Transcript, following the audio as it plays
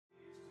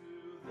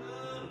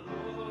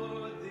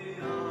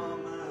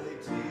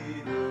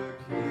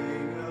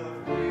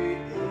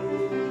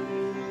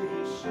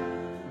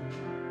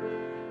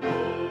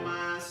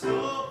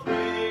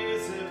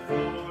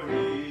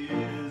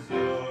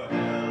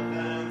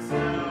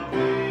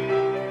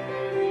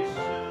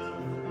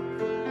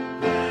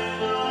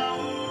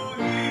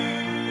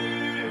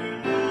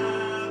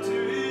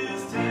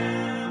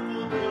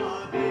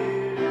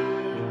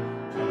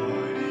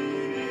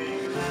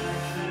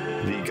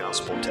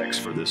gospel text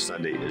for this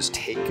Sunday is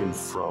taken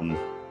from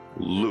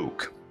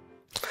Luke,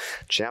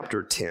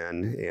 chapter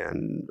 10,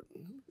 and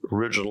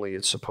originally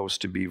it's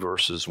supposed to be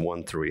verses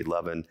 1 through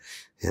 11,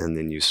 and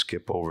then you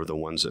skip over the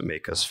ones that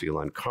make us feel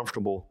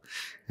uncomfortable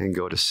and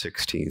go to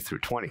 16 through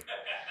 20.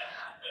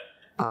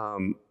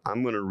 I'm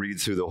going to read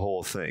through the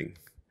whole thing,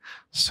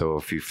 so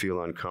if you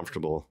feel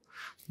uncomfortable,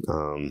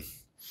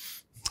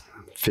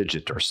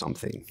 fidget or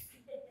something.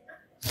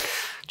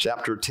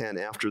 Chapter 10,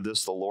 after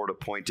this, the Lord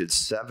appointed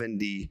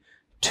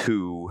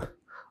 72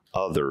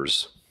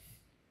 others,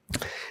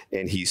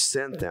 and he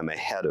sent them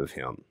ahead of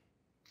him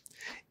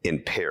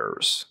in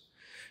pairs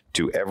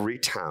to every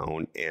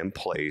town and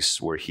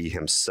place where he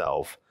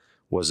himself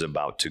was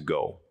about to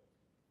go.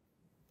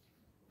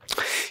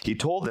 He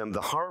told them,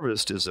 the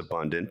harvest is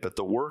abundant, but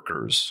the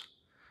workers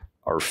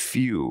are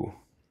few.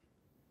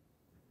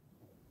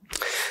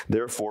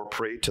 Therefore,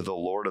 pray to the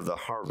Lord of the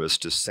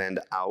harvest to send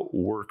out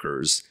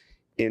workers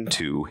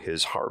into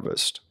his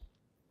harvest.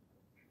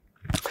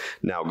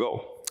 Now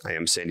go, I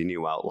am sending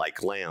you out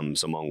like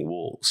lambs among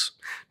wolves.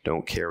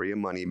 Don't carry a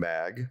money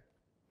bag,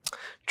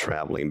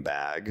 traveling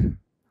bag,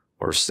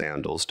 or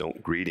sandals.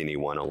 Don't greet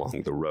anyone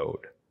along the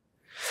road.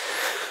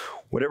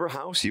 Whatever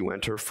house you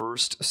enter,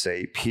 first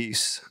say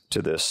peace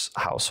to this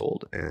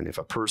household. And if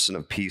a person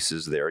of peace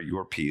is there,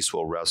 your peace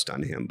will rest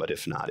on him. But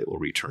if not, it will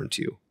return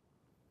to you.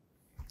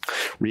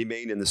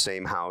 Remain in the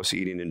same house,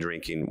 eating and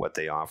drinking what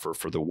they offer,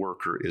 for the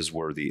worker is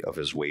worthy of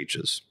his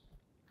wages.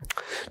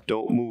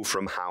 Don't move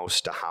from house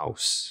to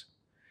house.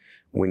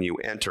 When you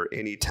enter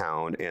any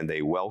town and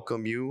they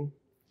welcome you,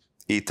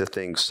 eat the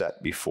things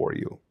set before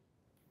you.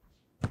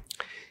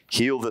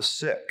 Heal the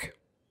sick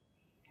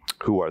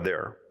who are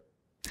there,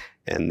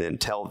 and then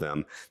tell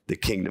them the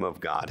kingdom of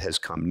God has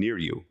come near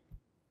you.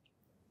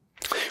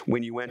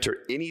 When you enter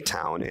any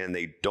town and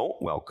they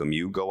don't welcome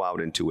you, go out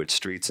into its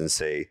streets and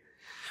say,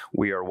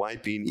 we are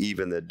wiping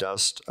even the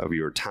dust of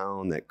your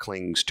town that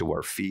clings to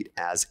our feet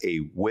as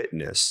a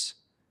witness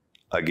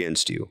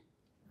against you.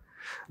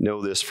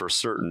 Know this for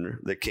certain,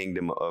 the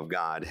kingdom of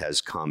God has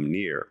come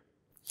near.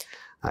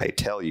 I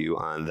tell you,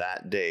 on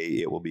that day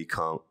it will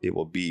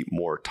be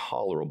more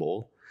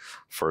tolerable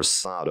for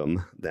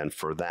Sodom than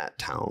for that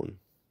town.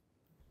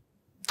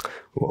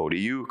 Woe to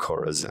you,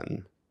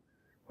 Chorazin!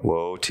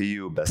 Woe to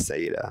you,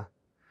 Bethsaida!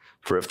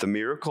 For if the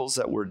miracles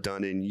that were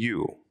done in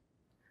you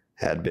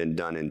had been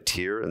done in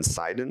Tyre and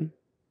Sidon,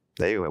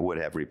 they would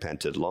have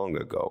repented long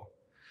ago,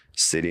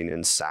 sitting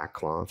in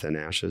sackcloth and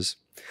ashes.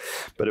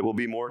 But it will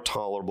be more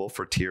tolerable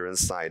for Tyre and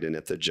Sidon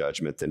at the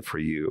judgment than for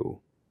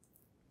you.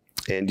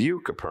 And you,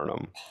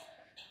 Capernaum,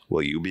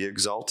 will you be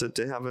exalted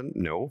to heaven?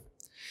 No,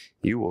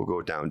 you will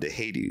go down to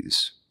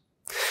Hades.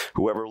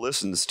 Whoever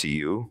listens to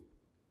you,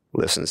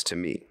 listens to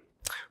me.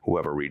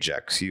 Whoever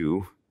rejects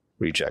you,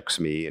 rejects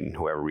me, and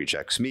whoever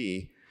rejects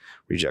me,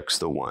 rejects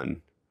the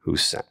one who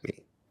sent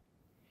me.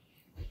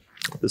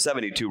 The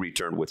 72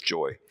 returned with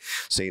joy,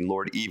 saying,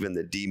 Lord, even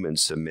the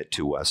demons submit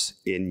to us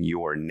in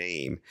your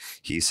name.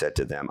 He said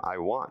to them, I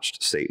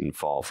watched Satan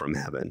fall from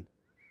heaven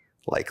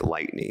like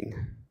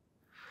lightning.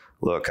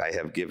 Look, I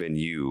have given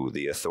you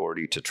the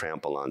authority to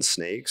trample on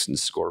snakes and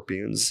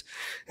scorpions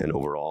and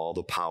over all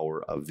the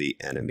power of the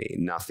enemy.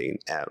 Nothing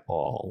at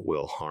all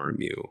will harm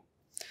you.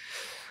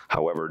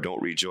 However,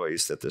 don't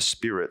rejoice that the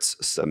spirits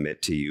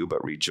submit to you,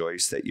 but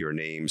rejoice that your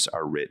names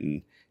are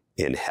written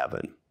in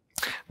heaven.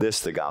 This,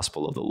 the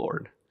gospel of the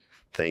Lord.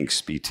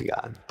 Thanks be to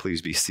God.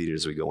 Please be seated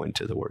as we go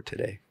into the word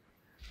today.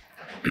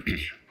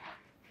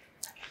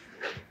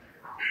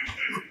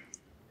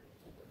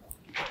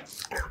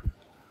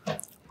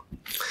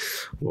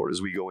 Lord,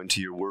 as we go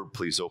into your word,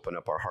 please open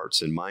up our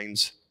hearts and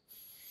minds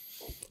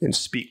and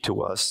speak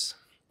to us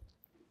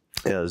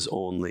as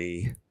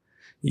only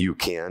you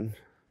can.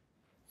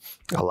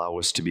 Allow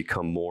us to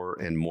become more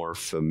and more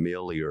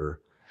familiar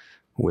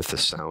with the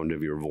sound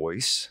of your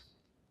voice,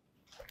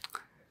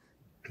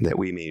 that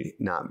we may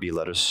not be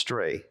led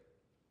astray,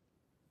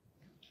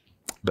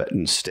 but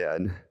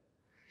instead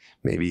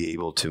may be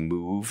able to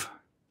move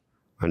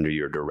under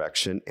your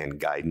direction and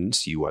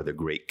guidance. You are the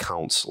great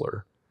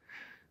counselor,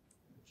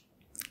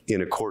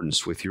 in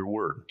accordance with your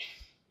word.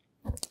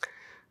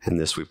 And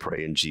this we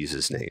pray in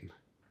Jesus' name.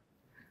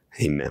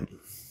 Amen.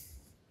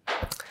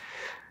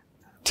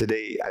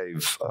 Today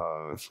I've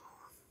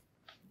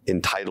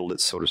entitled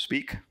it, so to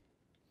speak,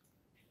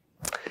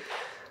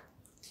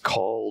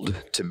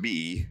 Called to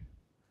Be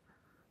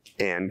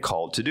and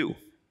Called to Do.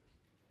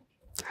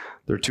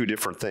 They're two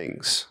different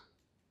things.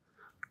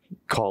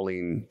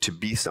 Calling to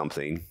be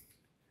something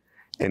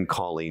and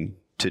calling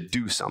to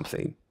do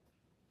something.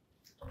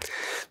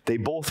 They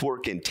both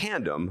work in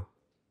tandem,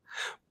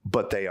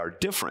 but they are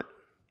different.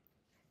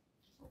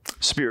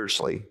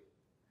 Spiritually,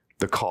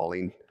 the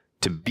calling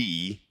to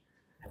be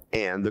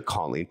and the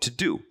calling to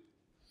do.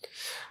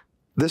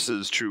 This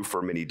is true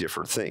for many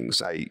different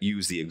things. I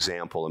use the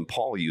example, and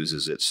Paul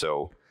uses it,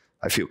 so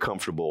I feel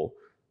comfortable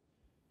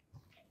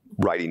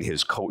riding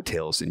his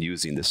coattails and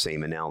using the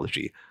same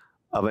analogy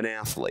of an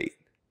athlete.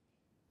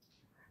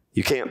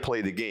 You can't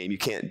play the game, you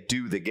can't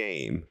do the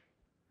game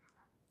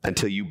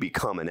until you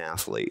become an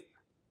athlete.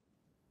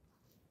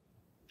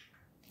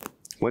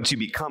 Once you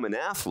become an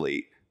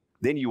athlete,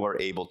 then you are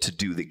able to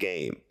do the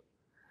game.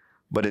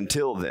 But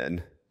until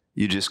then,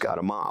 you just got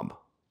a mob.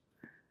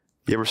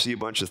 You ever see a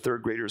bunch of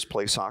third graders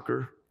play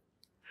soccer?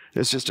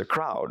 It's just a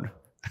crowd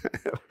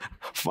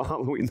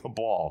following the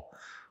ball,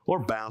 or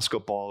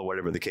basketball, or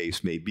whatever the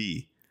case may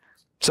be.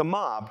 It's a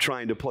mob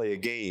trying to play a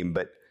game,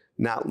 but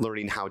not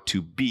learning how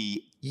to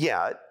be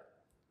yet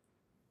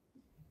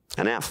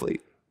an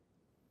athlete.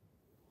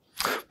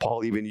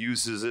 Paul even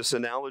uses this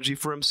analogy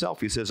for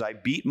himself. He says, I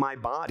beat my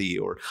body,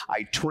 or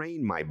I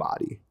train my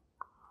body.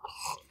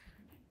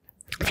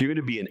 If you're going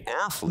to be an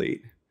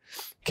athlete,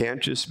 you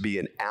can't just be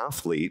an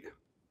athlete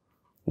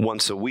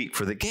once a week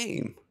for the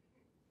game.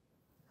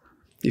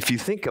 If you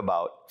think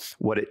about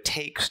what it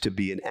takes to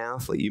be an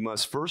athlete, you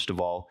must first of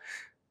all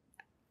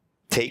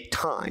take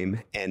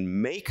time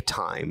and make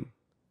time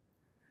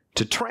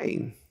to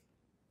train.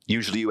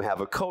 Usually you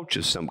have a coach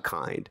of some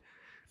kind.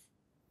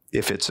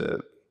 If it's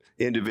an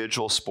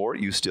individual sport,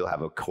 you still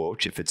have a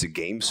coach. If it's a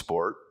game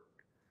sport,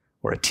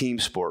 or a team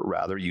sport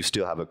rather, you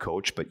still have a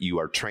coach, but you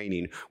are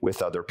training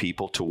with other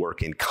people to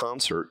work in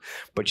concert,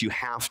 but you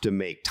have to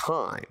make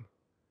time.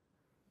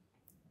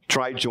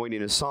 Try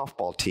joining a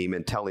softball team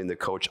and telling the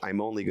coach,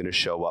 I'm only going to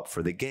show up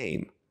for the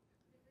game.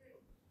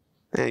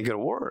 It ain't going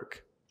to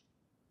work.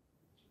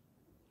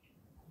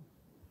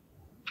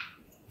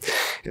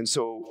 And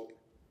so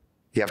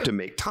you have to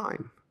make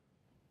time.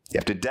 You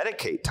have to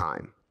dedicate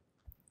time.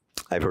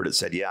 I've heard it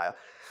said, a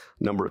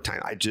number of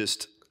times,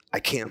 I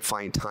can't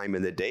find time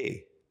in the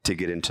day to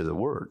get into the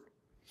Word.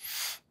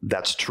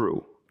 That's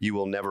true. You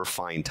will never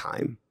find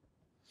time,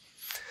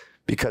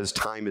 because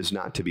time is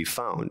not to be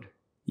found.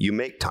 You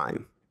make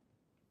time.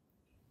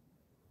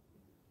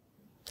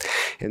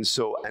 And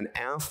so an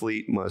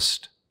athlete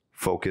must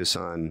focus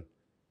on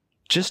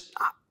just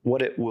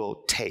what it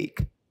will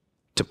take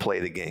to play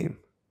the game.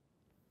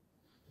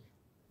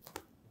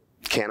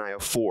 Can I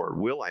afford?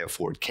 Will I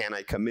afford? Can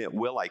I commit?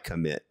 Will I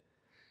commit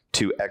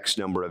to X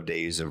number of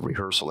days of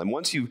rehearsal?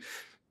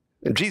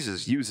 And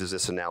Jesus uses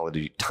this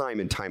analogy time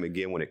and time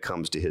again when it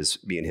comes to his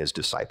being his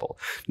disciple.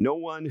 No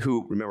one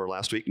who, remember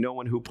last week, no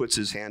one who puts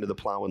his hand to the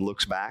plow and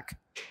looks back,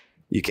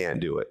 you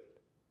can't do it.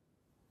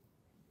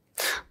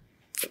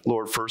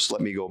 Lord, first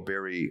let me go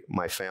bury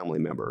my family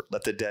member.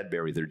 Let the dead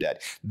bury their dead.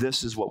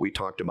 This is what we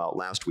talked about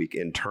last week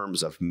in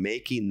terms of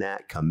making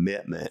that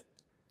commitment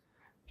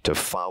to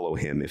follow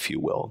him, if you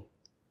will.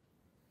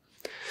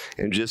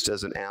 And just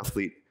as an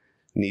athlete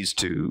needs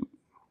to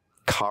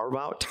carve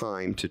out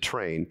time to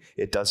train,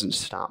 it doesn't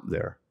stop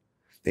there.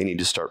 They need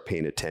to start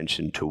paying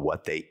attention to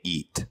what they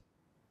eat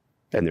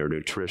and their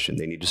nutrition.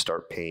 They need to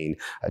start paying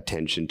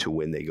attention to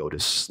when they go to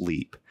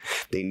sleep.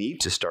 They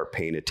need to start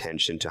paying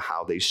attention to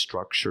how they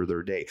structure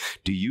their day.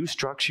 Do you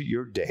structure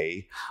your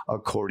day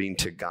according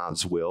to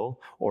God's will,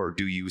 or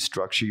do you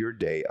structure your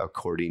day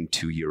according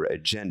to your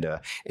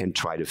agenda and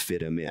try to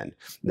fit them in?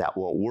 That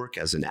won't work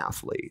as an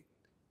athlete.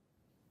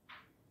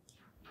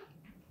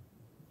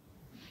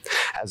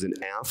 As an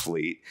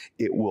athlete,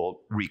 it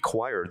will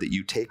require that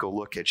you take a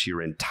look at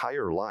your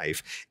entire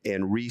life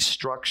and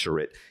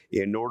restructure it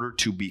in order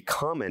to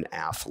become an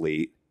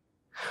athlete,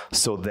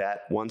 so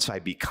that once I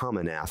become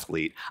an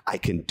athlete, I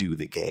can do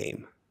the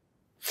game.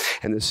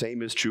 And the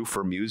same is true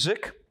for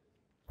music.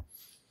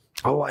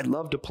 Oh, I'd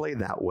love to play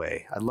that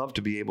way. I'd love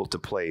to be able to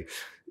play,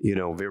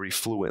 very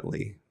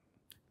fluently.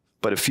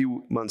 But a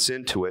few months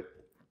into it,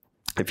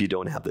 if you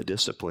don't have the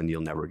discipline,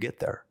 you'll never get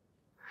there.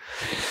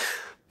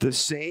 The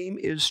same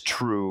is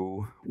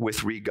true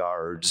with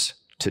regards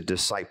to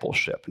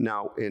discipleship.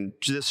 Now, in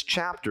this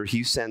chapter,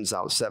 he sends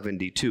out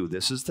 72.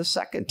 This is the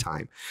second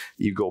time.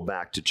 You go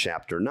back to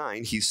chapter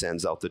 9, he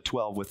sends out the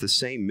 12 with the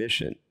same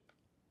mission,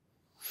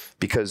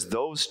 because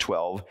those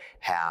 12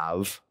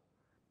 have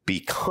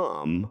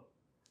become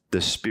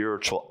the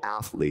spiritual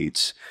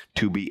athletes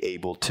to be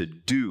able to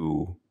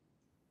do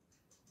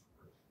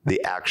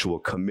the actual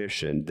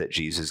commission that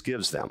Jesus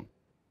gives them.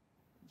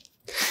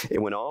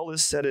 And when all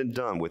is said and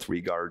done with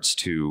regards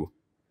to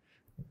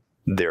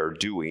their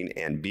doing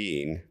and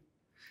being,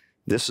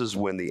 this is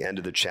when the end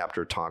of the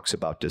chapter talks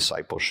about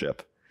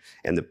discipleship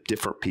and the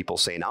different people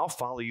saying, I'll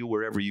follow you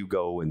wherever you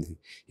go. And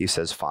he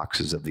says,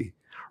 foxes of the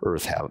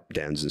earth have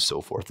dens and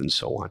so forth and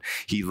so on.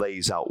 He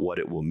lays out what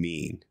it will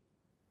mean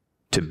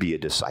to be a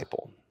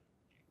disciple.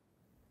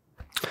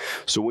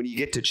 So when you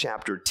get to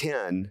chapter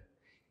 10,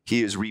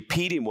 he is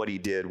repeating what he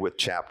did with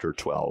chapter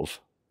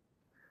 12,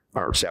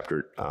 or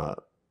chapter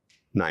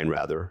 9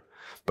 rather,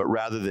 but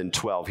rather than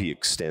 12, he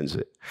extends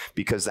it,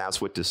 because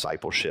that's what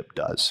discipleship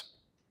does.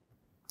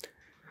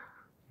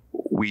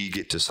 We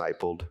get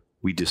discipled,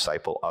 we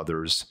disciple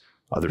others,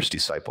 others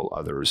disciple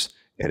others,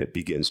 and it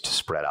begins to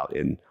spread out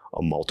in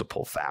a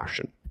multiple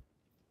fashion.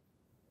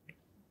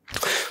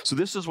 So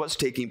this is what's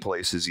taking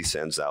place as he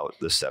sends out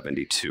the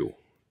 72.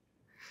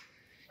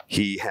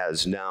 He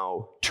has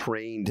now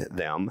trained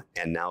them,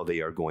 and now they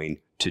are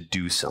going to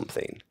do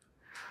something.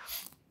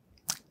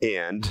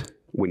 And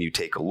when you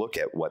take a look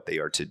at what they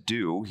are to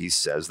do, he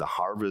says the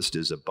harvest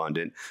is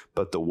abundant,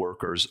 but the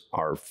workers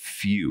are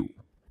few.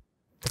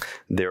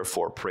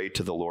 Therefore, pray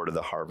to the Lord of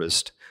the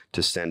harvest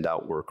to send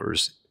out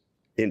workers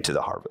into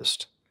the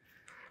harvest.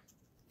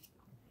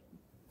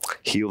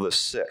 Heal the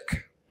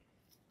sick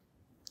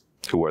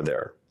who are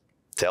there.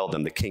 Tell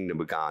them the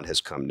kingdom of God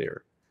has come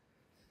near.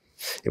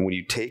 And when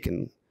you take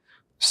and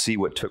see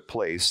what took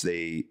place,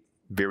 they,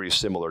 very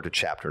similar to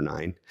chapter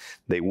 9,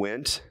 they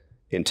went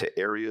into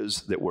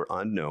areas that were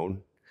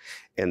unknown,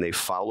 and they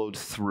followed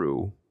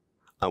through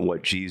on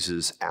what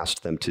Jesus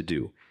asked them to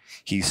do.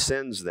 He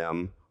sends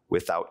them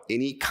without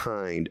any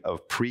kind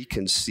of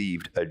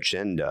preconceived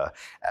agenda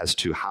as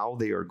to how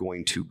they are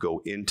going to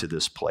go into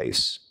this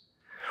place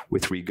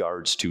with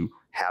regards to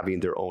having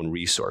their own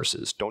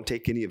resources. Don't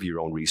take any of your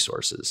own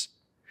resources.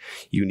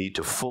 You need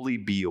to fully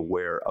be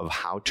aware of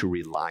how to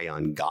rely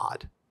on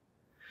God.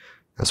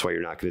 That's why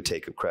you're not going to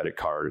take a credit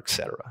card,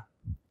 etc.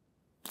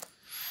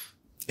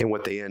 And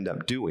what they end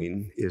up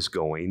doing is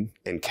going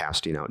and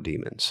casting out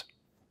demons.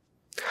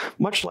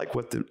 Much like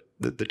what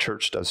the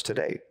church does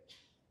today.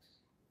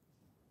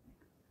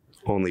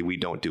 Only we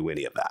don't do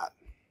any of that.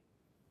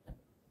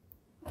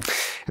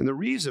 And the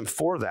reason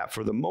for that,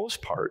 for the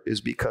most part,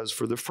 is because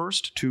for the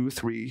first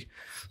 2-3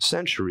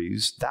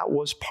 centuries, that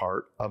was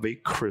part of a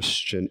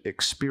Christian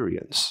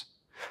experience.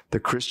 The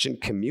Christian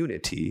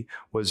community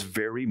was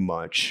very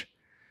much,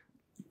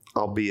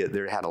 albeit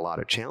they had a lot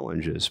of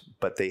challenges,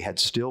 but they had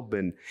still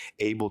been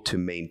able to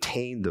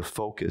maintain the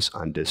focus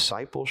on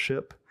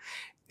discipleship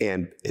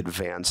and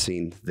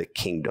advancing the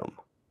kingdom.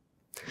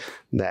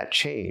 That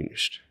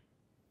changed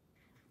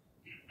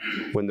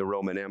when the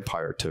Roman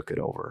Empire took it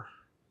over.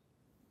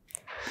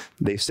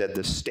 They said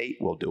the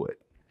state will do it.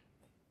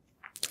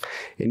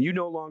 And you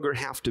no longer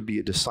have to be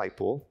a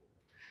disciple.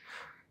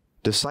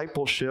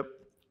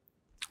 Discipleship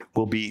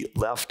will be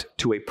left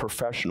to a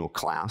professional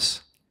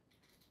class.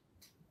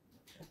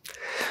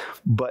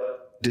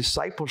 But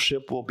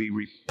discipleship will be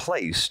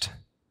replaced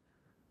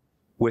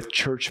with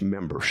church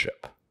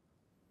membership.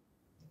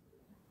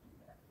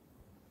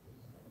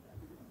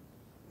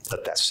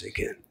 Let that sink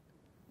in.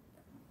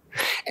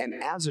 And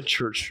as a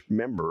church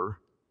member,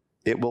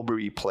 it will be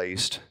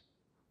replaced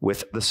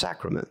with the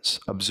sacraments,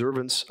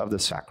 observance of the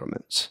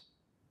sacraments.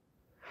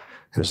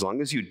 And as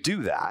long as you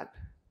do that,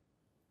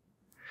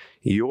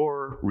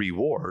 your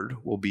reward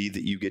will be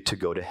that you get to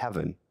go to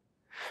heaven,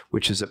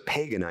 which is a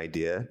pagan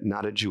idea,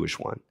 not a Jewish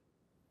one.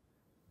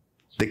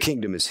 The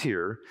kingdom is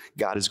here.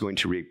 God is going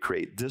to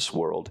recreate this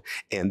world,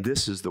 and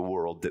this is the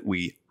world that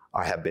we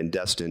have been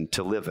destined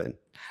to live in,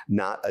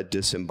 not a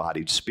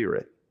disembodied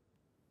spirit.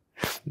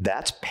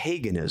 That's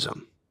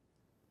paganism.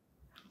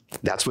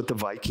 That's what the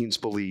Vikings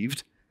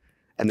believed,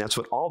 and that's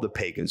what all the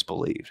pagans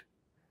believed.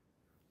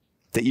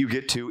 That you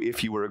get to,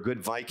 if you were a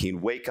good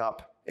Viking, wake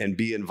up and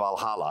be in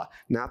Valhalla,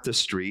 not the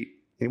street.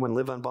 Anyone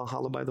live on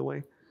Valhalla, by the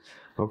way?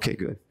 Okay,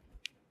 good.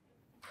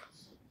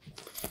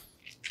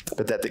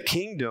 But that the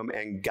kingdom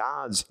and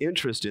God's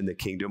interest in the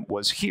kingdom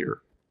was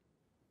here.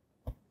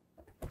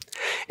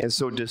 And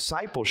so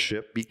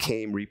discipleship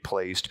became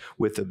replaced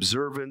with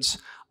observance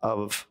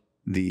of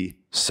the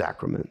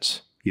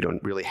sacraments. You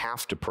don't really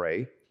have to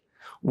pray.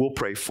 We'll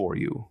pray for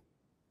you.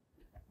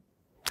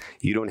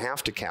 You don't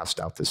have to cast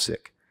out the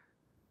sick.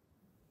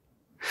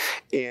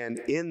 And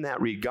in that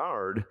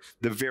regard,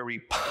 the very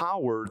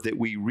power that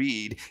we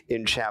read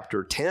in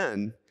chapter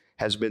 10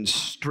 has been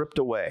stripped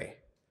away.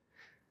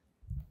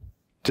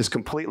 Just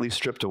completely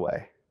stripped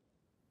away.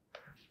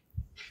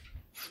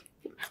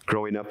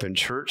 Growing up in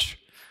church,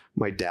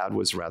 my dad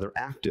was rather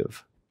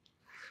active.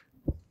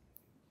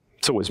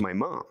 So was my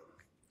mom.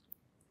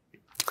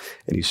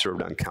 And he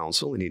served on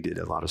council, and he did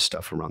a lot of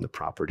stuff around the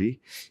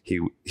property.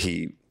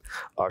 He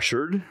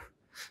ushered.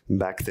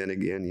 Back then,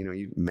 again,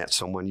 you met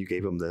someone, you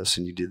gave them this,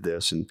 and you did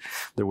this, and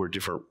there were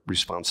different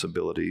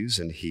responsibilities,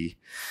 and he,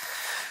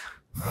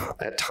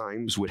 at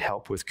times, would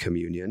help with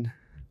communion.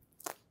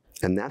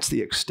 And that's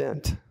the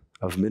extent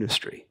of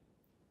ministry,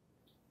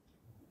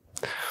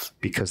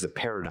 because the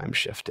paradigm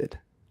shifted.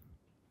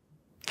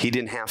 He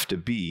didn't have to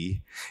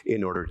be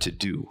in order to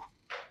do.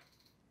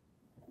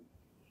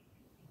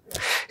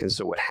 And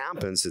so what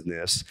happens in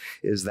this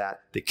is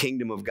that the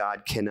kingdom of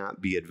God cannot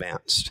be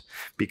advanced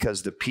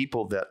because the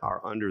people that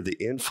are under the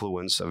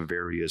influence of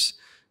various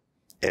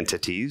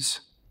entities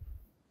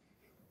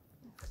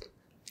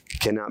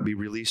cannot be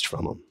released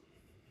from them.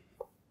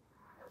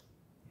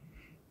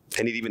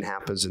 And it even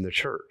happens in the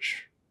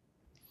church.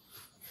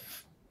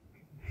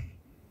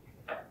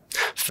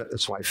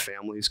 That's why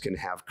families can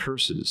have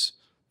curses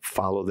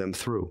follow them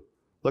through.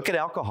 Look at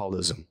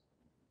alcoholism.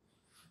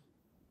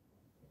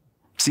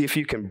 See if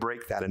you can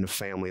break that in a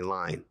family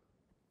line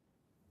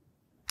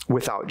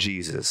without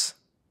Jesus.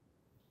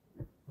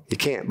 You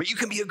can't, but you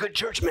can be a good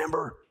church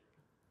member.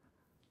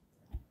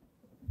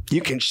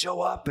 You can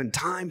show up in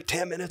time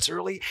 10 minutes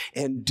early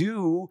and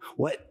do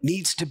what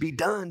needs to be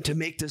done to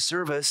make the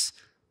service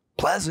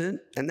pleasant,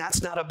 and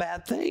that's not a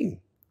bad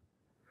thing.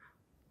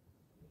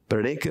 But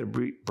it ain't going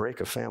to break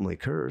a family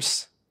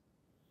curse.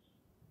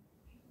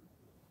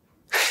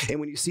 And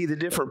when you see the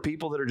different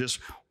people that are just,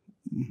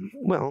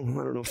 well,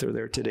 I don't know if they're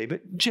there today,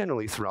 but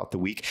generally throughout the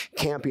week,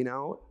 camping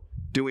out,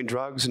 doing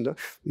drugs, and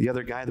the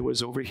other guy that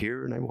was over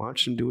here, and I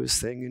watched him do his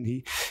thing, and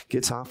he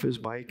gets off his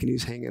bike and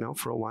he's hanging out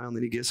for a while, and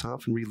then he gets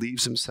off and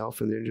relieves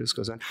himself, and then it just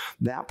goes on.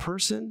 That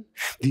person,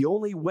 the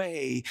only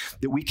way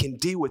that we can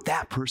deal with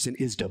that person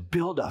is to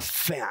build a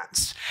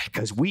fence,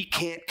 because we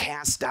can't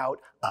cast out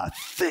a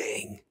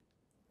thing.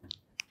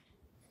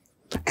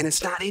 And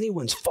it's not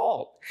anyone's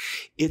fault.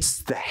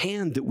 It's the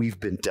hand that we've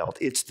been dealt.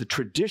 It's the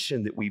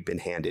tradition that we've been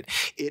handed.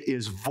 It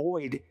is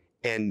void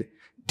and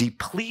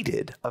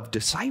depleted of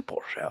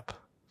discipleship.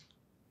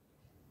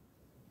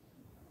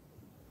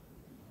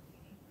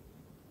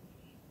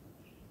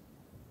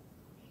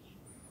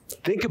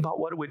 Think about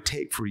what it would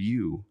take for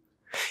you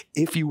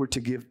if you were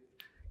to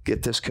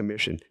get this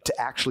commission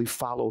to actually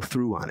follow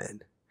through on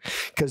it.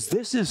 Because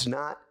this is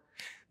not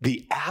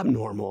the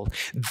abnormal.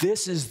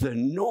 This is the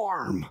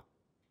norm.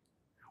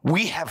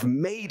 We have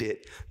made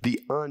it the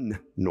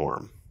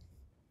unnorm.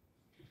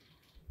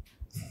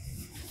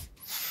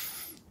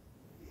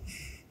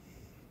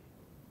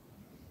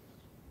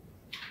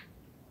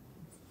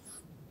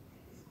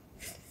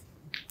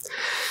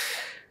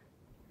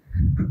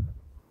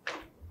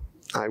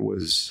 I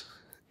was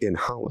in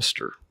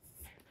Hollister.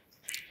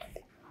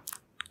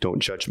 Don't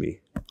judge me.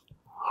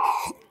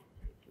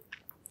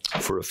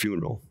 For a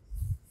funeral.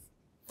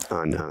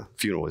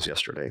 Funeral was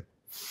yesterday.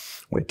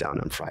 Went down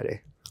on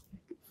Friday.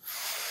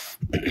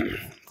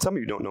 Some of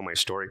you don't know my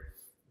story.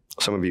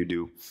 Some of you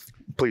do.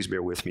 Please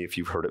bear with me if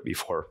you've heard it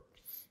before.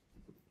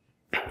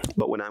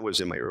 But when I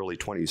was in my early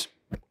 20s,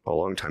 a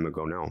long time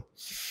ago now,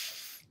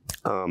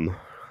 I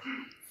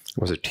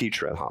was a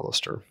teacher at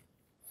Hollister.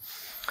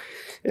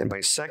 And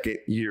my second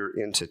year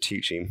into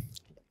teaching,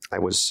 I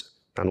was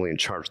not only in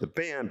charge of the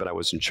band, but I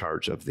was in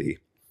charge of the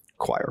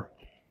choir.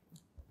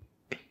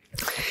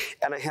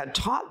 And I had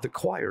taught the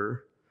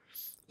choir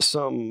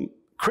some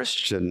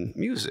Christian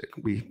music.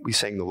 We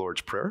sang the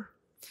Lord's Prayer,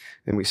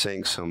 and we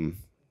sang some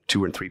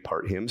 2 and 3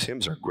 part hymns.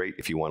 Hymns are great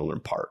if you want to learn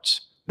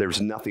parts. There's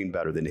nothing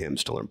better than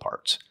hymns to learn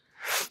parts.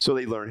 So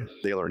they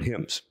learn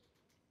hymns.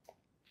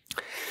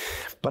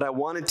 But I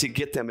wanted to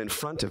get them in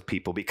front of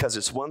people, because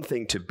it's one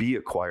thing to be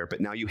a choir, but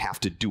now you have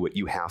to do it.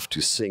 You have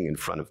to sing in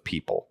front of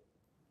people.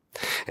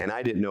 And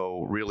I didn't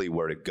know really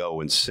where to go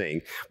and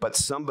sing. But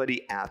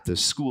somebody at the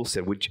school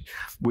said,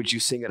 would you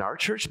sing at our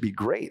church? It'd be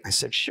great. I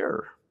said,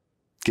 sure.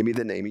 Give me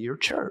the name of your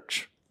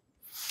church.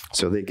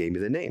 So they gave me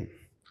the name.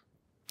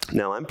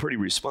 Now, I'm pretty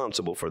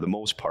responsible for the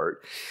most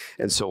part,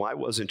 and so I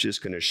wasn't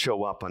just going to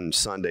show up on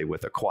Sunday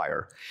with a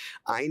choir.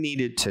 I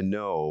needed to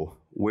know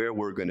where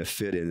we're going to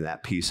fit in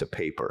that piece of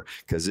paper,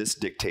 because this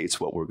dictates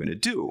what we're going to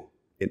do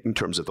in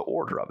terms of the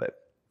order of it.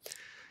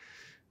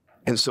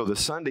 And so the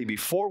Sunday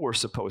before we're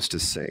supposed to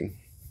sing,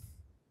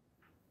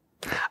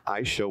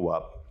 I show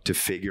up to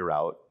figure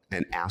out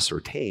and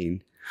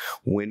ascertain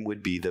when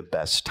would be the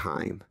best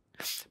time.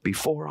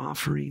 Before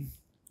offering,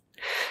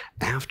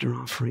 after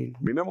offering.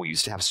 Remember we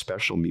used to have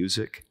special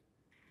music?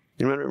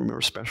 You remember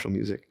special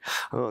music?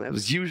 Oh, that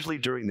was usually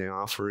during the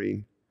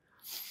offering.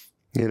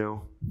 You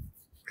know,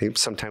 maybe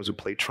sometimes we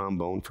play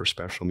trombone for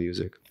special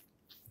music.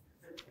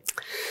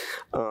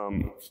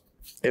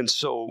 And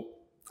so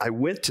I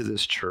went to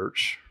this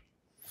church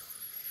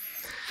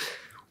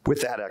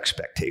with that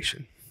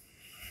expectation.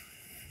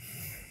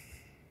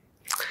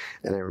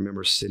 And I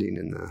remember sitting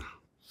in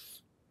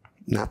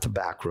not the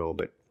back row,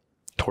 but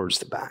towards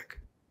the back.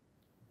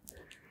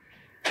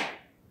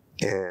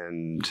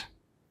 And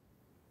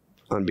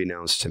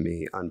unbeknownst to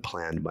me,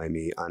 unplanned by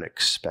me,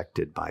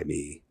 unexpected by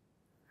me,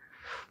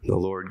 the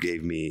Lord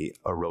gave me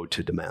a road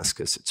to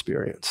Damascus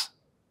experience.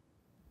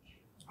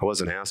 I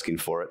wasn't asking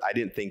for it. I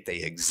didn't think they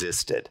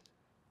existed,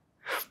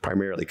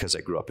 primarily because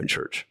I grew up in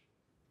church.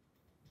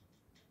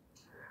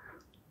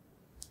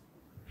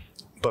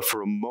 But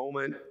for a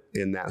moment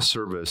in that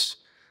service,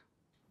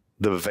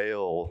 the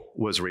veil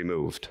was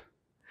removed.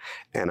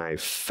 And I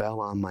fell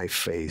on my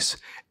face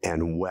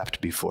and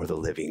wept before the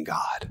living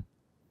God.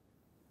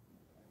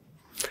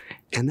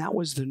 And that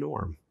was the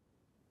norm.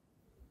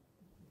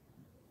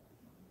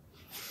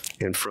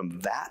 And from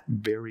that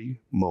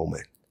very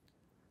moment,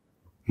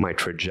 my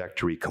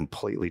trajectory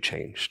completely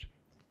changed.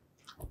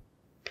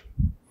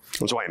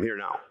 That's why I'm here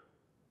now.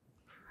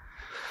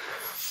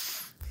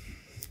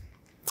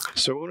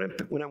 So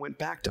when I went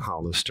back to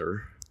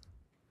Hollister,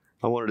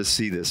 I wanted to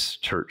see this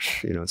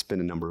church. You know, it's been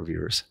a number of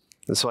years.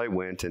 And so I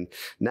went, and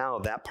now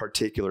that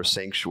particular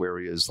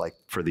sanctuary is like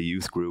for the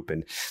youth group,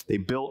 and they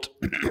built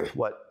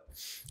what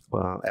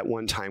at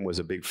one time was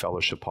a big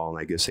fellowship hall, and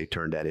I guess they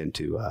turned that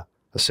into a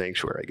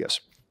sanctuary, I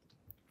guess.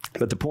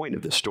 But the point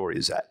of this story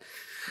is that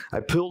I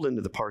pulled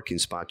into the parking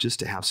spot just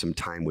to have some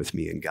time with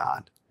me and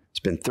God. It's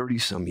been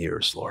 30-some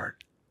years,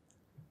 Lord.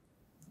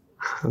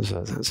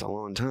 That's a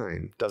long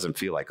time. Doesn't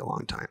feel like a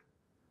long time,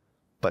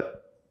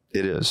 but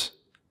it is.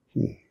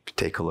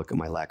 Take a look at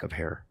my lack of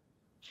hair.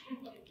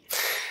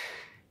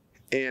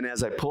 And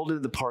as I pulled into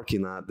the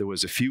parking lot, there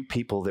was a few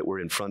people that were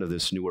in front of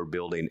this newer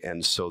building,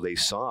 and so they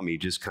saw me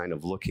just kind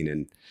of looking,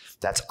 and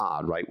that's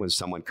odd, right? When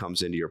someone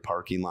comes into your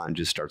parking lot and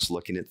just starts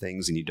looking at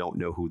things and you don't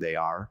know who they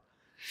are.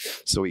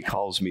 So he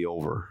calls me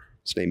over,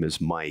 His name is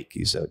Mike.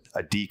 He's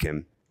a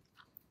deacon.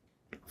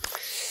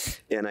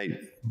 And I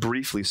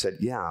briefly said,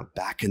 yeah,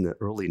 back in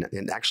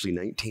actually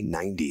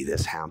 1990,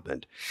 this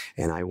happened.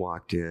 And I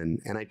walked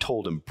in and I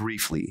told him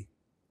briefly.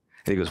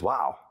 And he goes,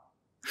 wow.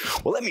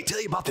 Well, let me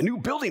tell you about the new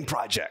building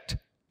project.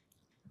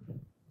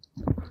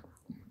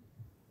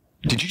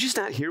 Did you just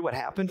not hear what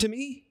happened to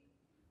me?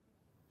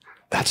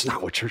 That's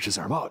not what churches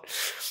are about.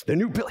 The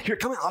new building, here,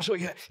 come on, I'll show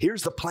you.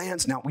 Here's the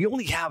plans. Now,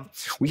 we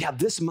have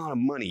this amount of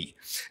money,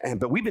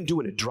 but we've been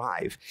doing a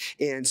drive.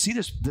 And see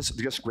this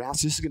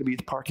grass, this is going to be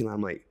the parking lot.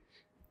 I'm like,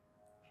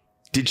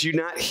 did you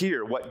not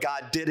hear what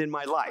God did in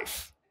my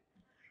life?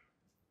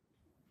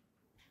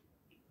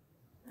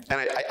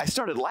 And I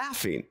started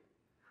laughing.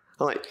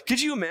 I'm like,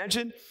 could you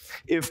imagine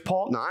if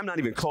Paul, now I'm not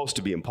even close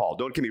to being Paul,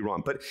 don't get me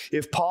wrong, but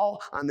if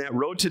Paul on that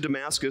road to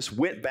Damascus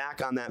went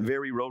back on that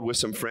very road with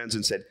some friends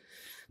and said,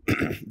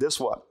 this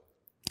what?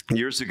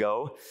 Years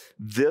ago,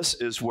 this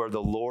is where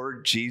the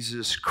Lord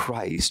Jesus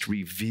Christ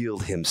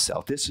revealed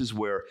himself. This is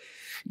where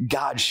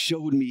God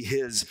showed me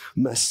his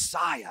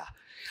Messiah.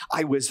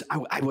 I was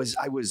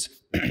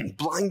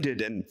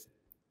blinded and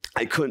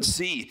I couldn't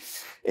see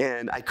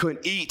and I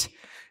couldn't eat.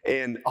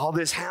 And all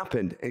this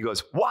happened. And he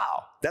goes,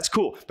 wow, that's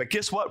cool. But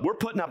guess what? We're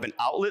putting up an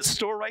outlet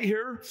store right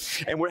here.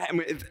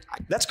 And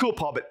that's cool,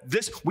 Paul, but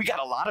we got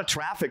a lot of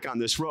traffic on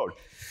this road.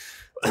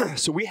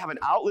 So we have an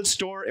outlet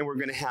store, and we're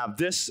going to have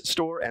this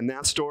store and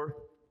that store.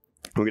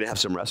 We're going to have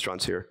some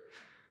restaurants here.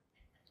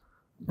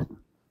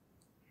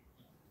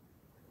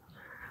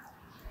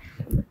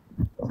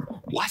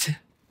 What?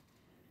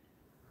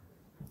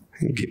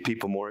 You get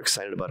people more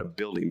excited about a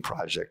building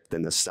project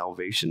than the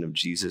salvation of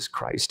Jesus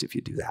Christ if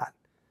you do that.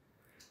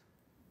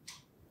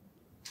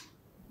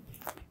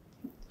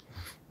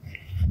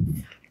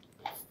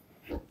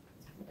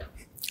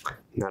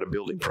 Not a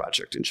building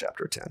project in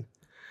chapter 10.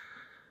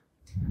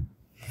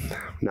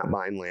 Not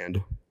buying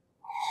land.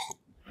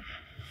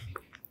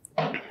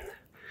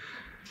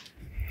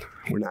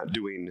 We're not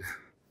doing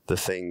the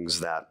things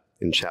that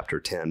in chapter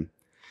 10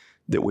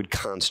 that would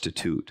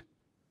constitute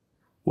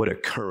what a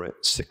current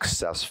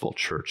successful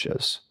church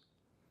is.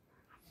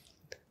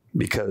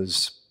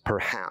 Because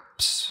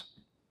perhaps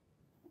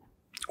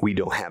we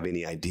don't have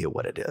any idea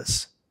what it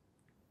is.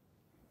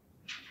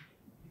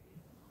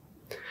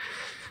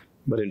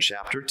 But in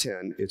chapter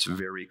 10, it's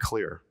very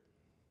clear.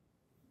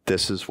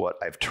 This is what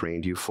I've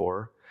trained you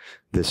for.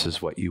 This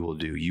is what you will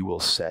do. You will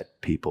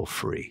set people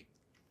free.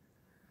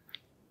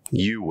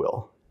 You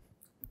will.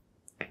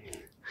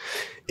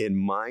 In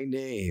my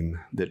name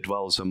that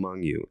dwells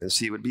among you. And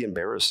see, it would be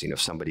embarrassing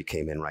if somebody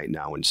came in right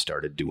now and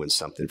started doing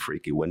something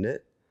freaky, wouldn't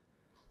it?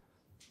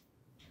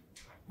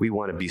 We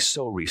want to be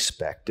so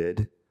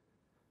respected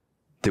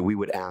that we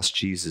would ask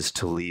Jesus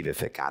to leave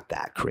if it got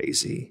that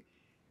crazy.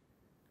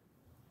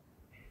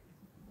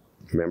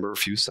 Remember a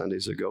few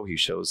Sundays ago, he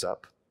shows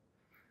up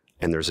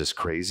and there's this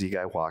crazy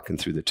guy walking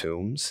through the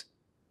tombs.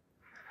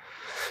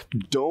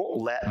 Don't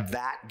let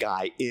that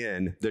guy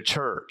in the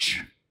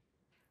church.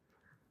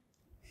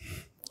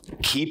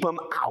 Keep him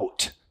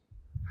out.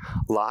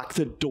 Lock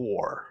the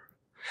door.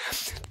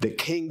 The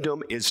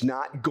kingdom is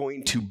not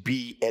going to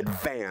be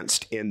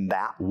advanced in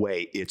that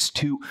way.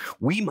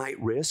 We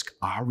might risk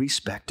our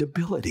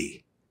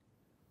respectability.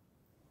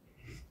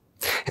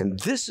 And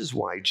this is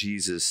why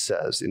Jesus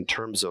says, in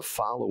terms of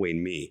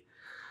following me,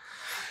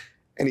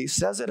 and he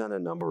says it on a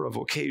number of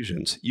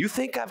occasions, you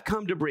think I've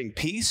come to bring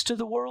peace to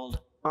the world?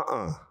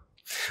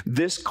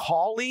 This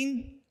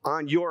calling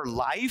on your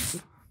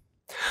life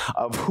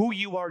of who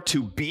you are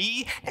to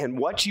be and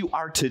what you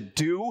are to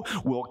do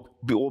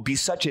will be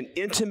such an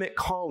intimate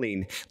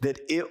calling that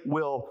it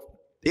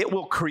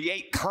will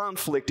create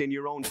conflict in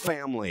your own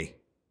family.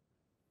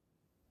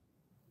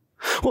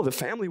 Well, the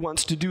family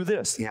wants to do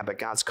this. Yeah, but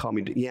God's called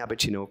me to, yeah,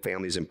 but you know,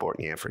 family's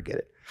important. Yeah, forget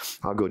it.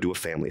 I'll go do a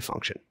family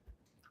function.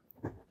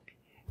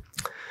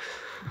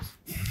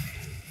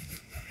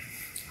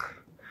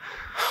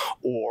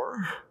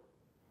 Or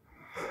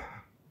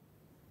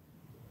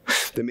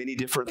the many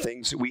different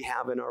things that we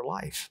have in our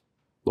life.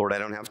 Lord, I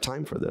don't have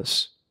time for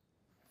this.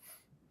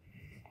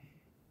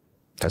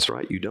 That's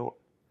right, you don't.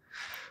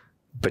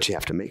 But you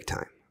have to make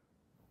time.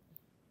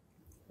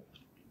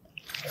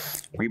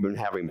 We've been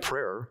having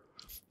prayer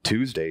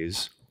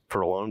Tuesdays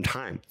for a long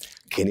time.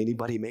 Can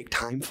anybody make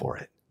time for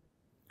it?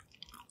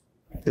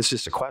 It's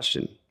just a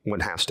question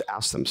one has to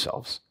ask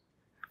themselves.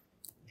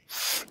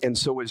 And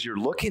so as you're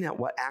looking at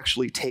what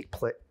actually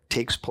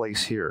takes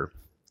place here,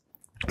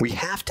 we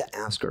have to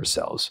ask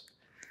ourselves,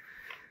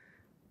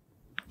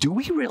 do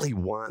we really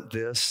want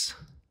this?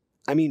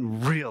 I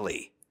mean,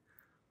 really?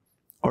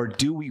 Or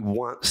do we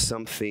want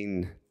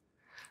something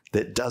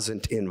that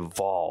doesn't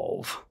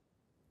involve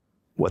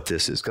what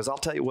this is? Because I'll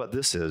tell you what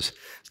this is.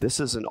 This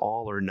is an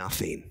all or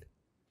nothing.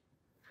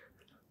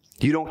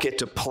 You don't get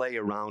to play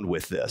around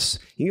with this.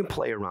 You can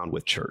play around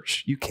with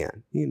church. You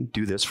can. You can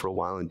do this for a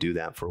while and do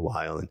that for a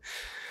while,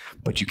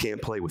 but you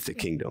can't play with the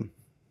kingdom.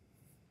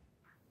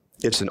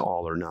 It's an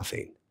all or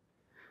nothing.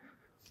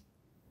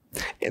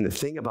 And the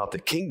thing about the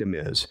kingdom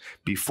is,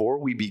 before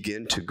we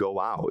begin to go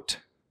out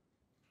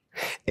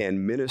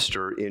and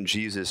minister in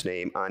Jesus'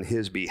 name on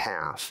his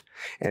behalf,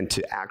 and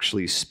to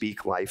actually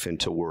speak life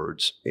into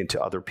words,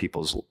 into other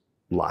people's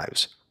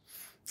lives.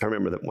 I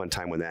remember that one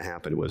time when that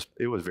happened,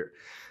 it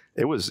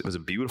was a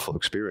beautiful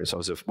experience. I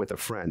was with a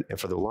friend, and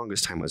for the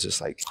longest time, I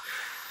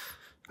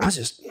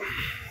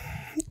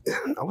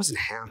wasn't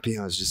happy.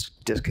 I was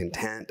just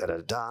discontent,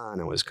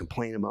 and I was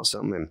complaining about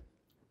something. And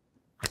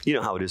you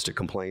know how it is to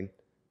complain.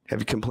 Have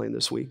you complained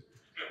this week?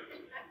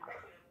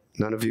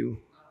 None of you?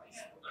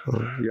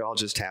 Oh, you're all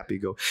just happy.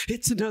 Go,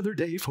 it's another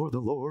day for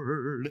the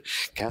Lord.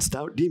 Cast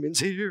out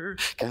demons here,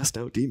 cast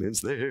out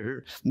demons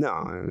there.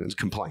 No, it's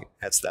complaint.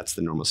 That's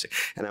the normalcy.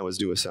 And I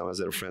was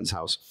at a friend's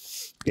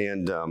house,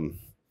 and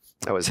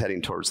I was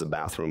heading towards the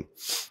bathroom,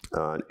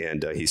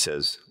 and he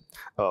says,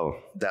 "Oh,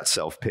 that's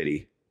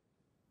self-pity."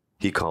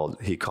 He called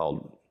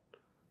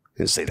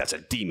and say that's a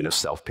demon of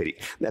self-pity.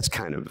 That's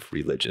kind of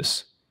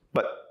religious,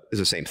 but it's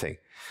the same thing.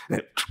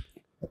 And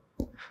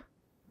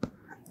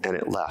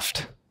it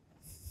left.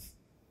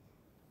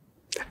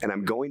 And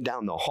I'm going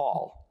down the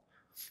hall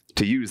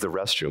to use the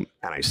restroom,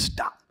 and I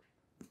stopped.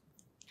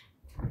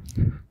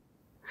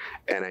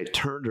 And I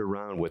turned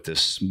around with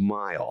this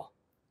smile.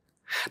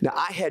 Now,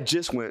 I had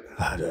just went,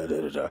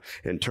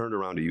 and turned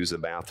around to use the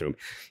bathroom.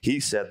 He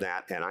said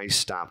that, and I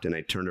stopped, and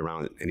I turned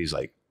around, and he's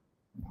like,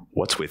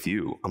 "What's with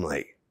you?" I'm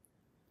like,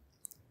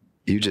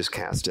 "You just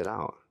cast it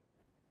out."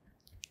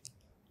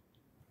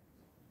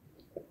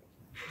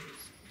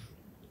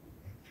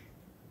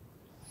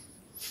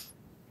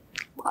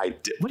 I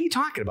did. What are you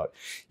talking about?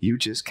 You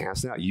just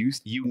cast it out.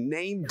 You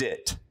named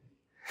it.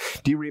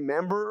 Do you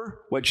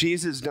remember what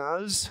Jesus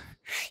does?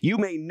 You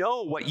may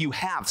know what you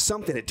have,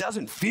 something. It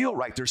doesn't feel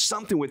right. There's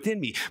something within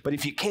me. But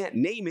if you can't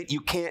name it,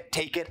 you can't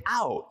take it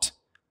out.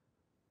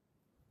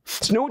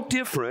 It's no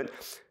different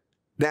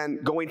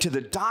than going to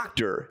the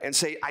doctor and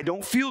say, "I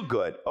don't feel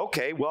good."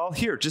 Okay, well,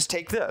 here, just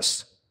take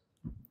this.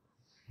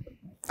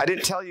 I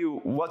didn't tell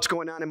you what's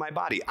going on in my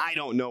body. I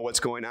don't know what's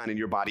going on in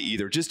your body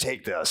either. Just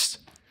take this.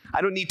 I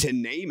don't need to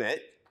name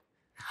it.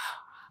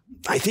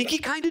 I think you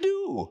kind of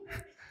do.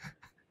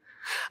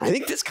 I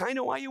think that's kind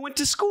of why you went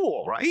to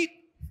school, right?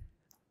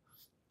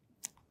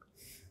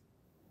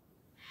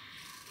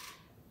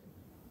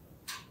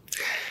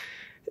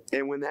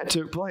 And when that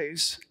took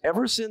place,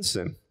 ever since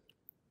then,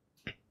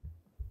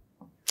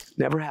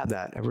 never had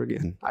that ever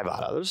again. I've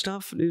had other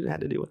stuff I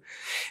had to deal with.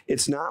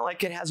 It's not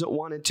like it hasn't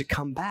wanted to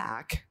come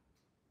back,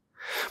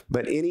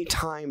 but any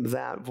time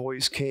that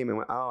voice came and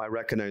went, "Oh, I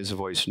recognize the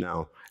voice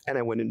now," and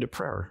I went into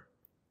prayer.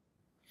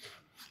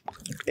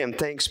 And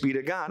thanks be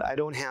to God, I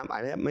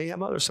may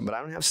have other stuff, but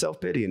I don't have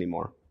self-pity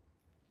anymore.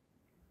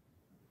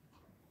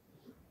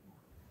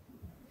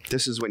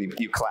 This is when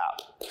you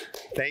clap.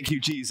 Thank you,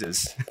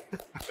 Jesus.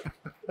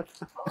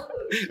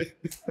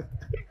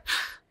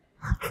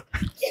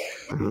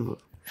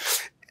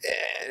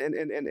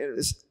 and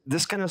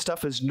this kind of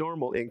stuff is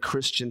normal in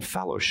Christian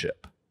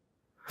fellowship.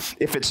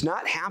 If it's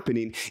not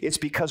happening, it's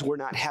because we're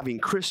not having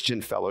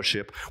Christian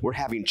fellowship. We're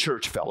having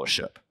church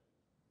fellowship.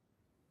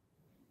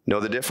 Know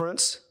the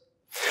difference?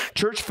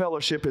 Church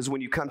fellowship is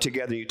when you come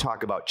together and you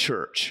talk about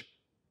church.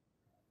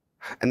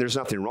 And there's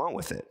nothing wrong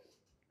with it.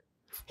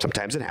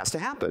 Sometimes it has to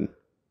happen.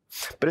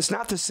 But it's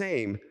not the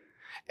same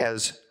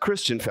as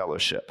Christian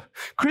fellowship.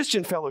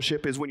 Christian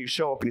fellowship is when you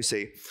show up and you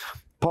say,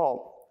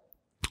 "Paul,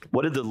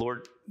 what did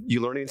you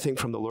learn anything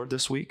from the Lord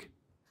this week?"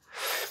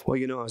 "Well,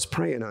 I was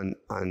praying on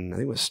I think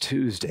it was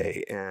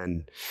Tuesday,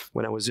 and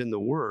when I was in the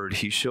Word,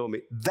 he showed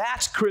me."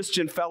 That's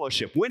Christian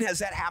fellowship. When has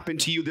that happened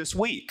to you this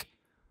week?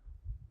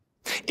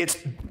 It's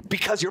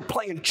because you're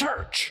playing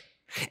church,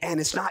 and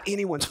it's not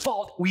anyone's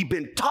fault. We've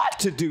been taught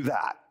to do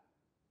that.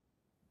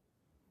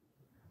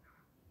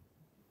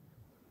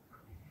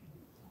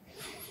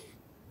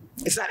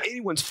 It's not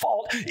anyone's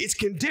fault. It's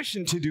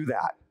conditioned to do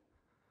that.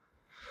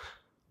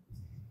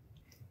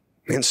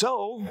 And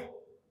so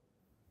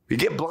we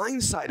get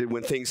blindsided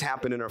when things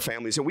happen in our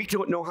families, and we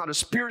don't know how to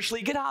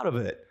spiritually get out of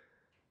it.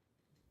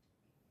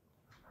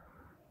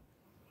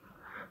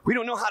 We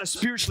don't know how to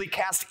spiritually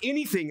cast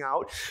anything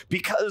out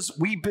because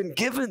we've been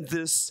given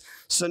this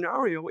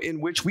scenario in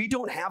which we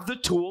don't have the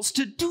tools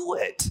to do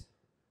it.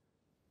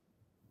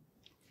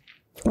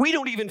 We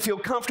don't even feel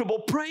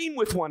comfortable praying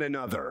with one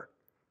another.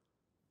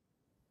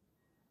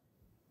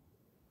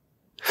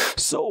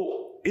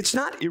 So it's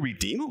not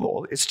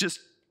irredeemable. It's just,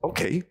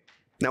 okay,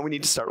 now we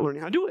need to start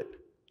learning how to do it.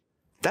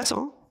 That's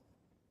all.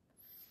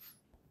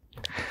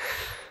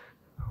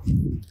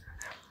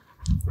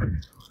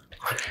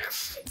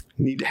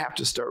 We have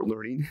to start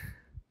learning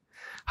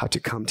how to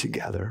come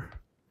together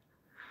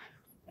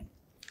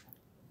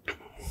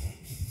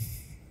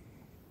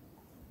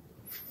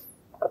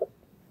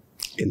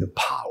in the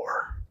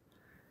power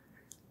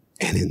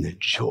and in the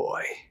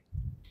joy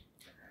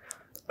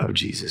of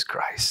Jesus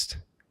Christ.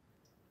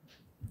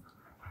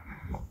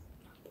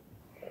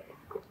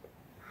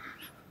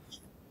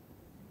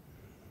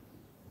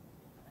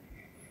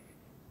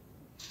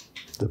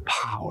 The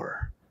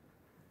power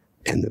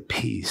and the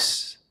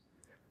peace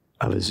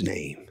of his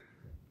name.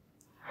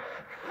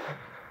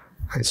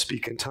 I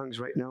speak in tongues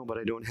right now, but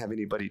I don't have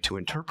anybody to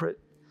interpret,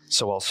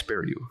 so I'll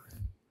spare you.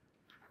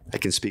 I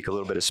can speak a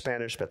little bit of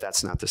Spanish, but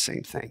that's not the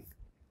same thing.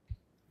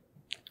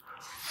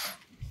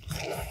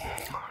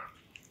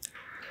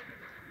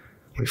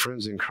 My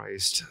friends in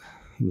Christ,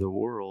 the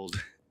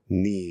world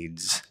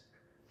needs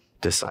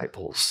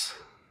disciples.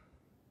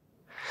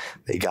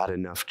 They got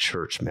enough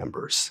church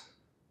members.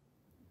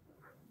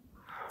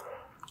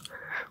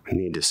 We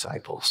need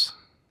disciples.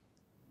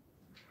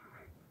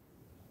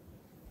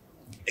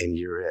 And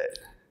you're it.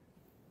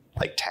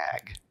 Like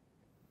tag.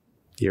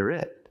 You're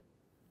it.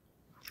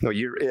 No,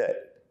 you're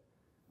it.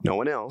 No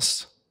one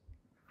else.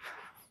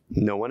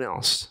 No one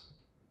else.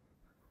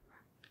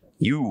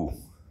 You.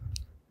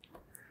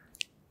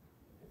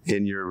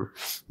 In your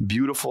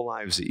beautiful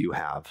lives that you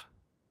have.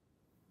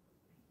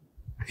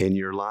 In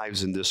your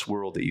lives in this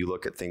world that you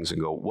look at things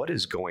and go, what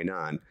is going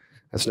on?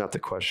 That's not the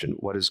question.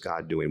 What is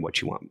God doing? What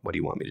do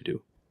you want me to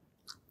do?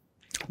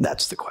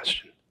 That's the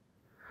question.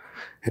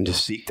 And to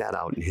seek that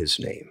out in his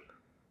name,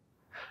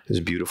 his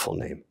beautiful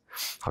name.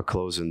 I'll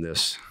close in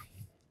this.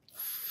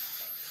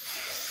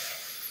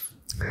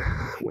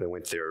 When I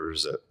went there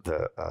was a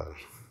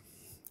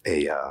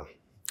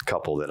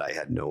couple that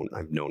I've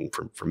known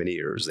for many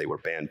years. They were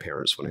band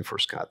parents when I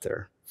first got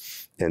there.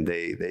 And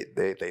they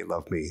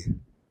loved me.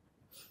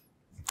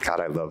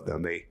 God, I love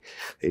them. They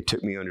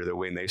took me under their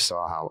wing. They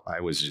saw how I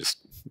was just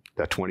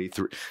a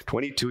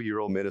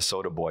 22-year-old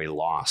Minnesota boy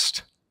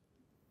lost.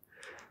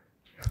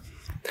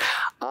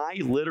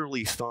 I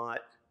literally thought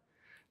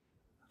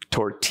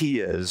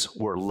tortillas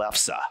were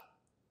lefse.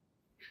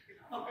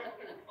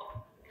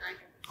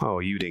 Oh,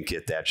 you didn't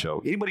get that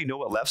joke. Anybody know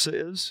what lefse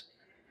is?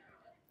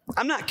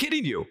 I'm not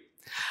kidding you.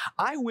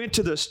 I went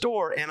to the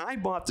store and I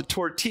bought the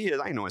tortillas.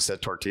 I know it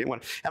said tortilla.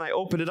 And I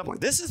opened it up. I'm like,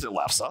 this isn't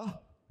lefse.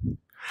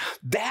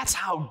 That's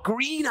how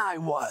green I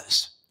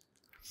was.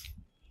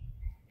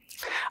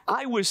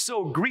 I was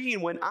so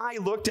green when I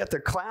looked at the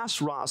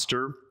class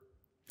roster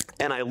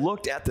and I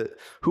looked at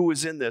who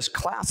was in this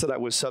class that I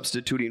was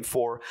substituting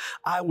for.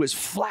 I was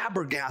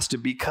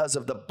flabbergasted because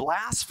of the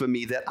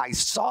blasphemy that I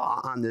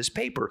saw on this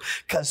paper,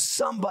 because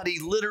somebody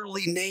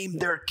literally named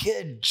their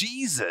kid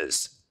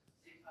Jesus.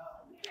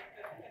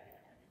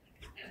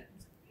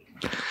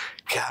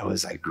 God,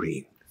 was I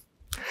green.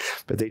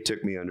 But they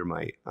took me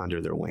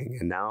under their wing.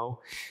 And now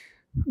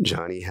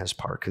Johnny has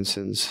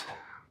Parkinson's,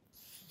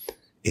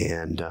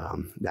 and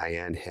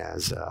Diane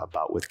has a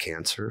bout with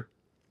cancer.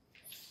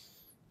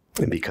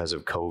 And because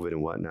of COVID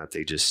and whatnot,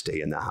 they just stay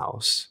in the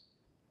house.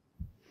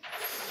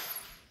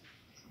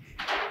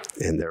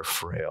 And they're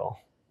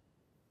frail.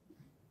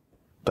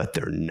 But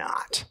they're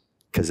not,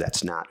 because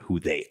that's not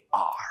who they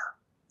are.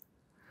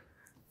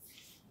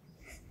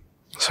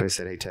 So I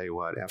said, hey, tell you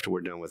what, after we're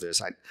done with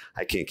this,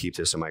 I can't keep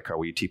this in my car.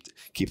 Will you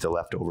keep the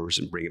leftovers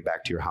and bring it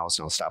back to your house,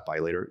 and I'll stop by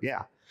later?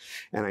 Yeah.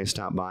 And I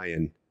stopped by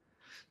and,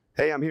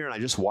 hey, I'm here. And I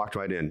just walked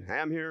right in. Hey,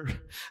 I'm here.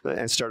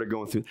 And started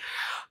going through.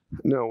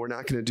 No, we're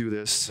not going to do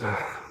this.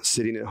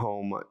 Sitting at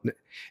home.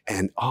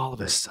 And all of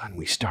a sudden,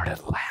 we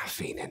started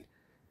laughing. And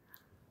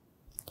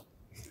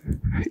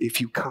if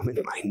you come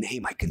in my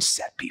name, I can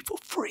set people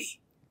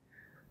free.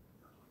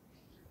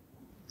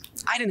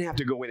 I didn't have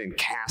to go in and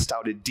cast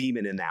out a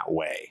demon in that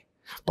way.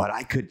 But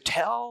I could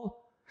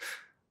tell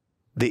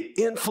the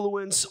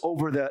influence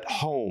over that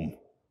home.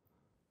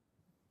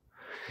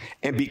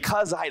 And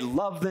because I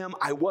love them,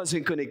 I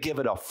wasn't going to give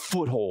it a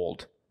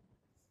foothold.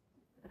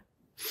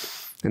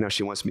 And now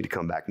she wants me to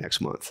come back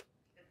next month.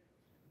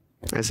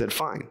 I said,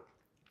 fine.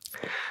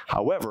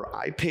 However,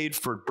 I paid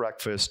for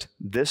breakfast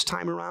this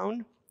time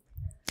around.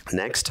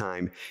 Next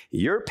time,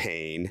 you're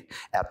paying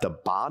at the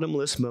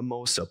bottomless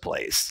mimosa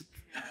place.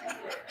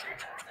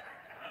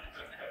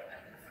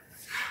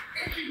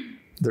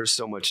 There's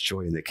so much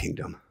joy in the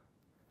kingdom.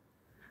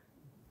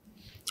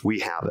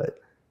 We have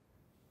it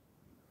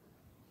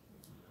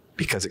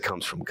because it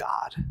comes from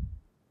God.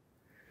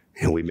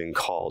 And we've been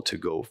called to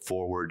go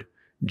forward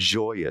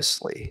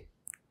joyously,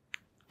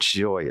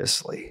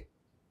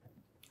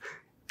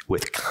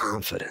 with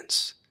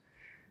confidence,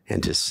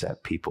 and to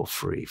set people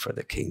free for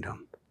the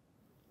kingdom.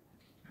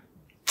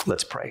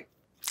 Let's pray.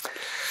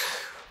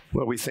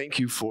 Well, we thank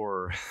you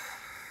for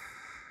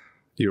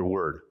your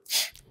word.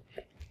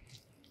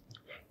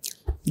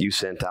 You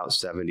sent out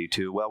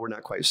 72. Well, we're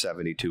not quite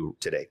 72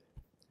 today,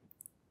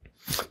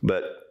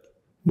 but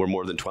we're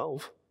more than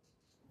 12.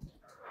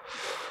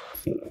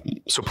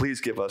 So please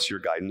give us your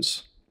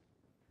guidance.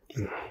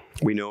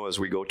 We know as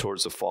we go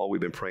towards the fall, we've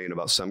been praying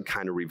about some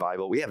kind of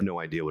revival. We have no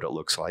idea what it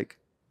looks like.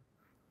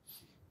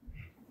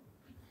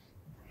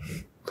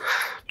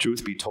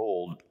 Truth be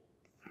told,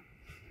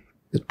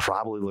 it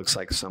probably looks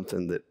like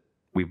something that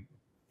we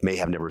may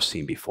have never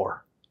seen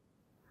before.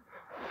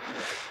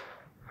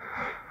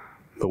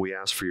 But we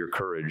ask for your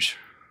courage.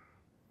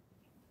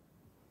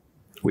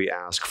 We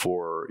ask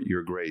for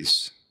your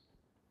grace.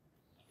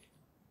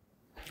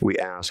 We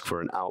ask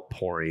for an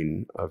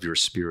outpouring of your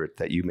Spirit,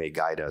 that you may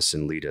guide us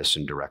and lead us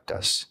and direct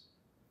us,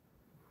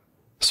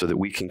 so that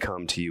we can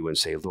come to you and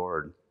say,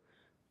 Lord,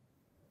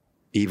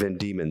 even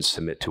demons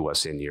submit to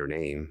us in your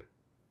name.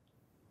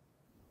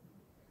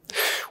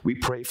 We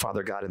pray,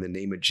 Father God, in the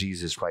name of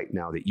Jesus right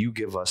now, that you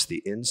give us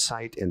the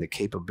insight and the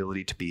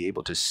capability to be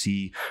able to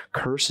see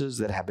curses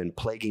that have been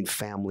plaguing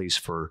families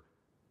for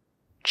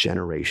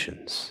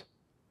generations.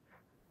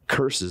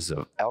 Curses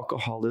of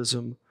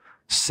alcoholism,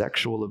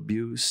 sexual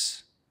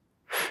abuse,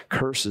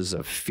 curses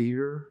of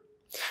fear,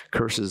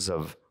 curses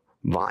of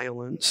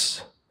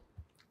violence,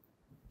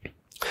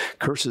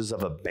 curses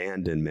of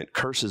abandonment,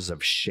 curses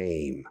of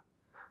shame.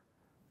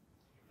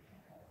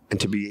 And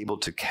to be able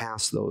to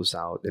cast those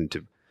out and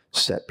to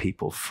set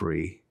people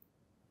free.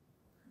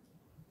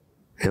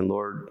 And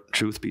Lord,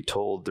 truth be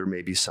told, there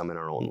may be some in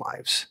our own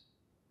lives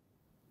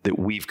that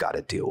we've got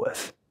to deal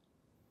with.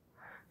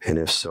 And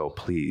if so,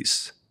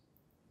 please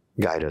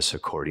guide us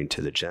according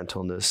to the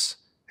gentleness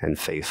and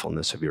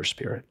faithfulness of your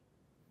Spirit.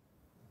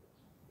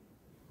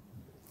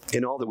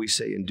 In all that we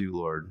say and do,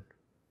 Lord,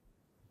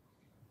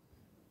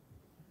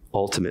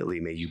 ultimately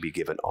may you be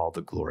given all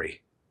the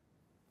glory,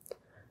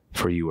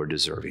 for you are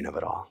deserving of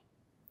it all.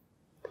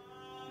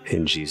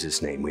 In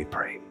Jesus' name we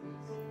pray.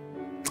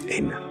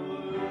 Amen.